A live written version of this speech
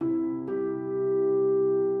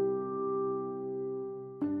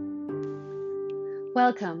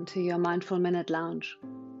Welcome to your Mindful Minute Lounge,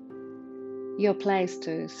 your place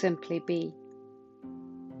to simply be.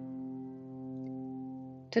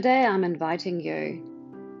 Today I'm inviting you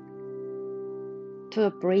to a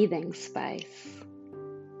breathing space.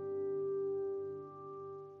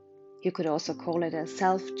 You could also call it a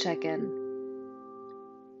self-check-in,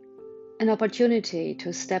 an opportunity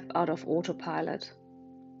to step out of autopilot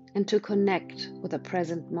and to connect with the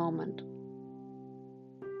present moment.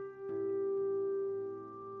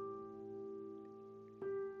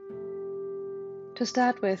 To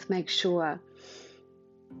start with, make sure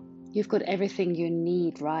you've got everything you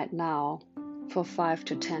need right now for 5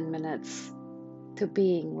 to 10 minutes to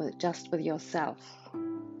being just with yourself.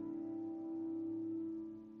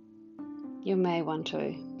 You may want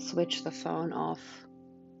to switch the phone off,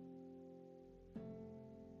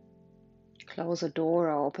 close a door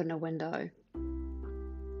or open a window.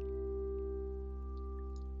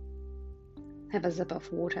 Have a sip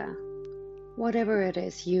of water, whatever it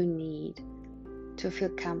is you need to feel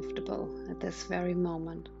comfortable at this very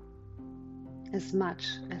moment, as much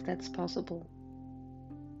as that's possible.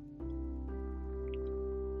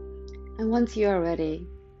 And once you are ready,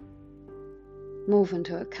 move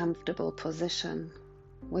into a comfortable position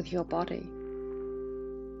with your body.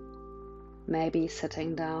 Maybe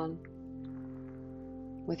sitting down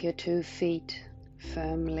with your 2 feet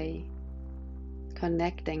firmly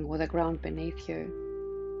connecting with the ground beneath you.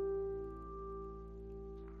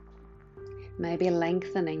 Maybe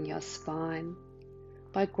lengthening your spine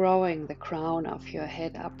by growing the crown of your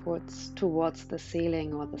head upwards towards the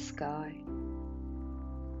ceiling or the sky.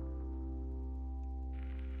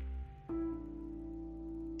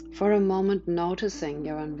 For a moment, noticing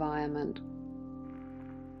your environment.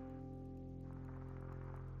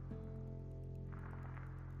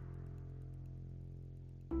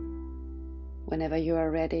 Whenever you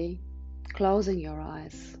are ready, closing your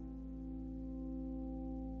eyes.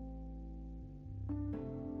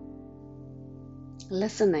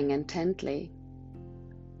 Listening intently,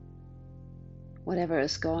 whatever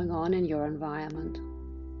is going on in your environment.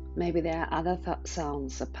 Maybe there are other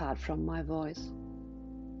sounds apart from my voice.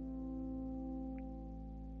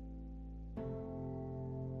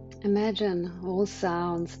 Imagine all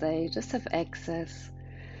sounds, they just have access,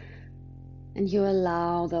 and you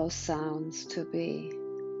allow those sounds to be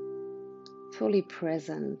fully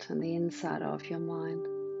present on the inside of your mind,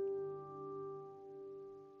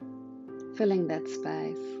 filling that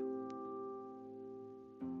space.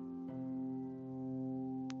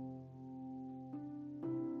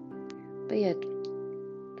 Be it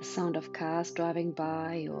the sound of cars driving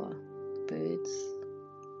by or birds,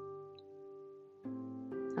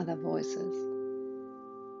 other voices.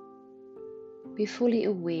 Be fully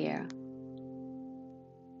aware.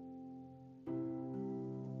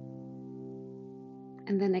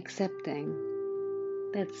 And then accepting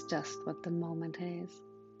that's just what the moment is.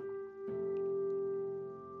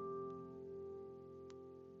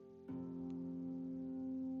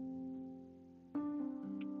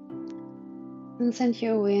 And send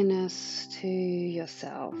your awareness to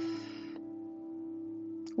yourself.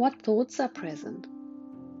 What thoughts are present?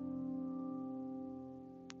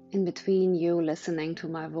 In between you listening to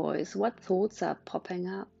my voice, what thoughts are popping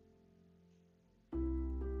up?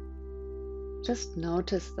 Just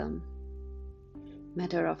notice them,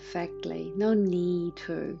 matter-of-factly, no need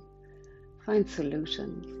to find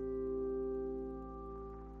solutions.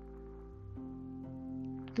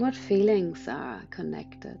 What feelings are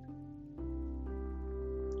connected?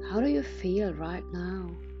 How do you feel right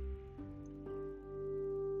now?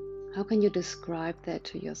 How can you describe that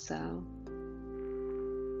to yourself?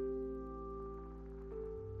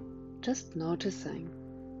 Just noticing.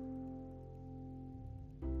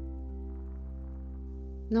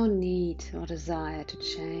 No need or desire to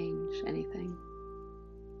change anything.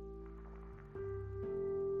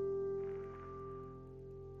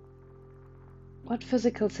 What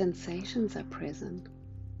physical sensations are present?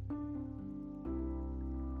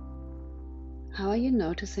 How are you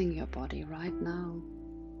noticing your body right now?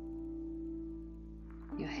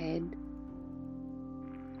 Your head,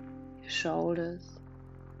 your shoulders,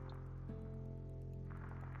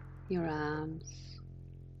 your arms,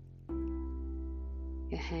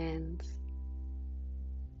 your hands,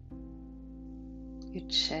 your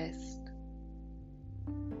chest,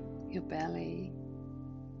 your belly,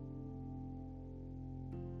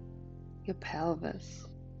 your pelvis,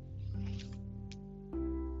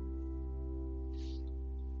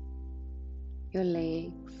 your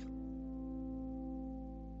legs,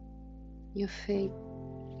 your feet,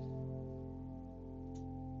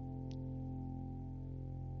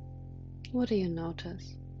 what do you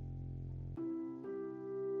notice?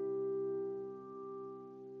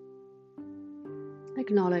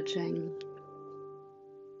 acknowledging,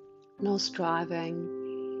 no striving,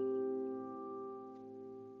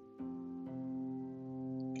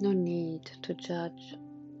 no need to judge,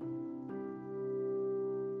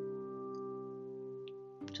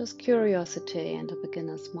 just curiosity and a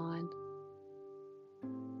beginner's mind.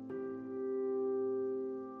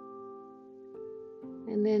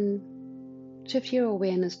 And then shift your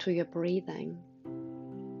awareness to your breathing.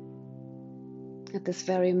 At this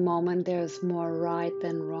very moment, there is more right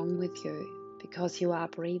than wrong with you because you are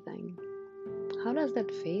breathing. How does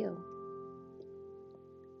that feel?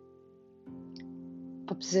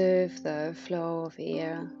 Observe the flow of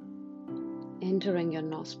air entering your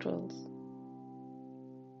nostrils.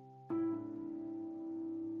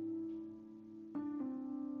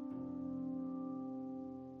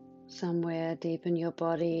 Somewhere deep in your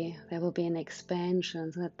body, there will be an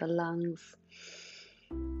expansion so that the lungs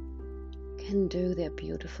can do their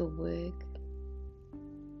beautiful work.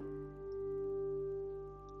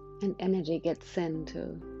 And energy gets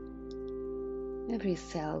into every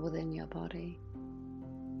cell within your body.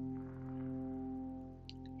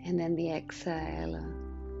 And then the exhale,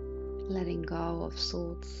 letting go of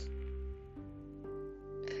thoughts.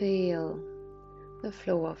 Feel the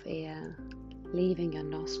flow of air leaving your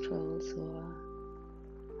nostrils or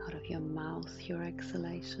out of your mouth, your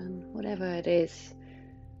exhalation, whatever it is,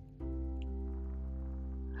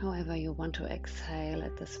 however you want to exhale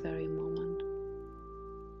at this very moment.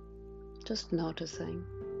 Just noticing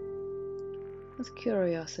with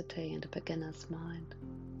curiosity and a beginner's mind.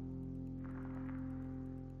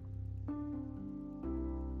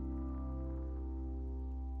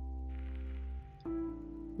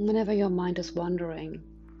 Whenever your mind is wandering,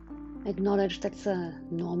 acknowledge that's a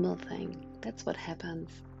normal thing. That's what happens.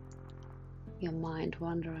 Your mind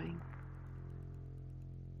wandering.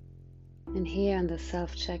 And here in the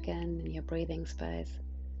self-check-in in your breathing space,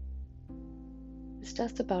 it's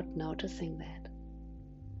just about noticing that.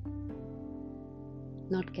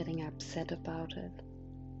 Not getting upset about it.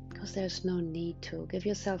 Because there's no need to. Give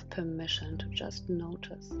yourself permission to just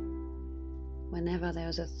notice. Whenever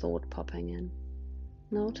there's a thought popping in,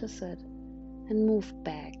 notice it and move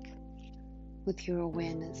back with your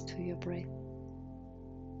awareness to your breath.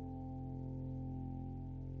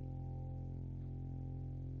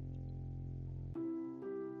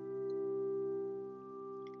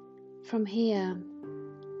 From here,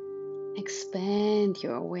 expand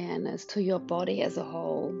your awareness to your body as a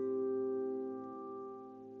whole.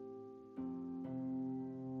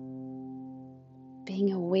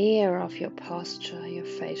 Being aware of your posture, your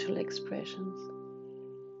facial expressions,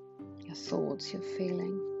 your thoughts, your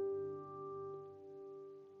feelings.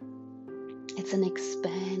 It's an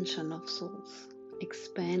expansion of thoughts,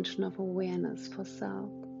 expansion of awareness for self.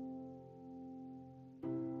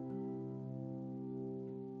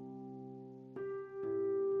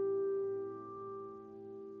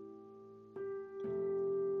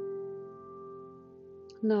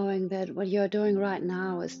 Knowing that what you're doing right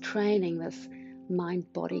now is training this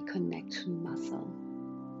mind-body connection muscle.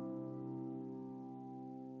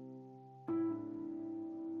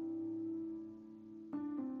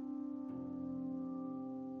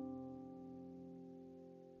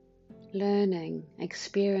 Learning,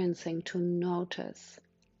 experiencing to notice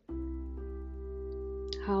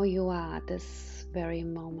how you are at this very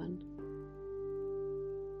moment.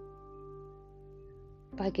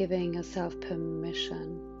 By giving yourself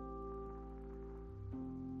permission,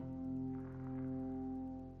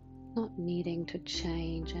 not needing to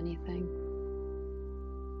change anything.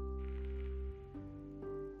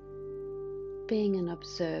 Being an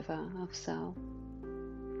observer of self.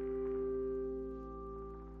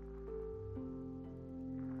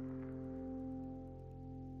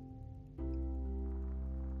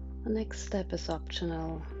 The next step is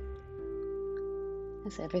optional,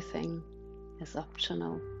 as everything is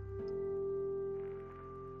optional.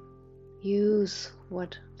 Use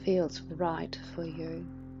what feels right for you.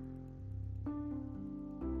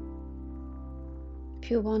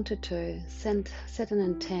 If you wanted to, set an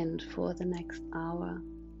intent for the next hour,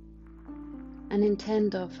 an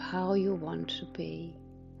intent of how you want to be.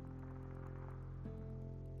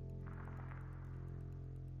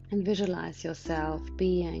 And visualize yourself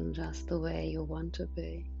being just the way you want to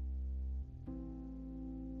be.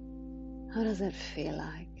 How does that feel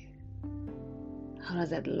like? How does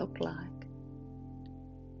that look like?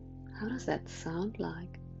 How does that sound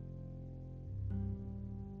like?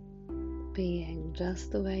 Being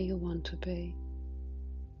just the way you want to be.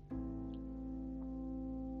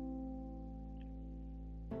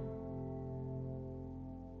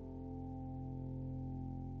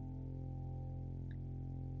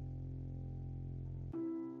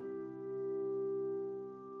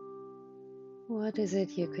 What is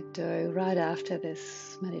it you could do right after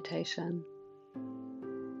this meditation?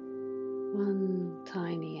 One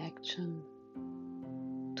tiny action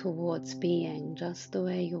towards being just the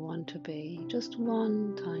way you want to be, just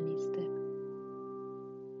one tiny step.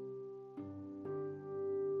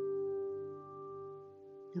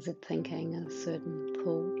 Is it thinking a certain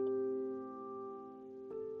thought,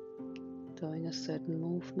 doing a certain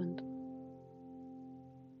movement,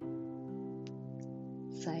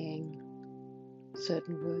 saying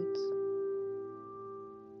certain words?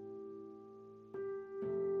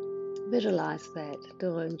 Visualize that,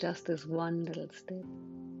 doing just this one little step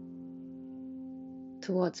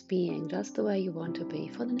towards being just the way you want to be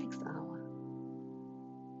for the next hour,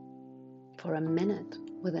 for a minute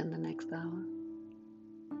within the next hour.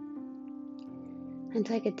 And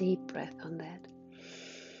take a deep breath on that.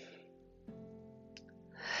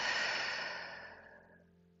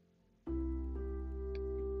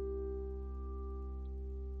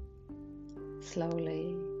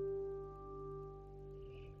 Slowly,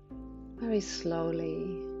 very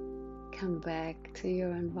slowly, come back to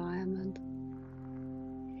your environment.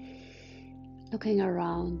 Looking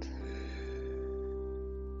around,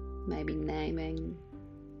 maybe naming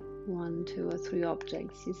 1, 2, or 3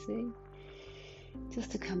 objects you see,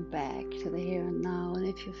 just to come back to the here and now. And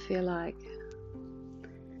if you feel like,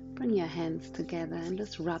 bring your hands together and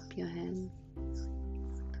just rub your hands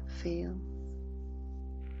to feel.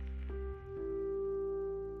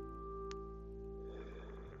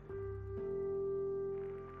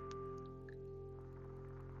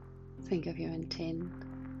 Think of your intent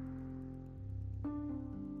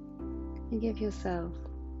and give yourself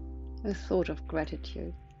a thought of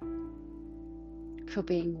gratitude for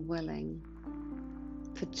being willing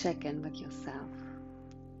to check in with yourself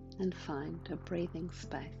and find a breathing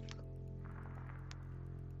space.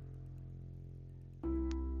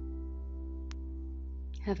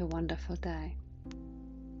 Have a wonderful day.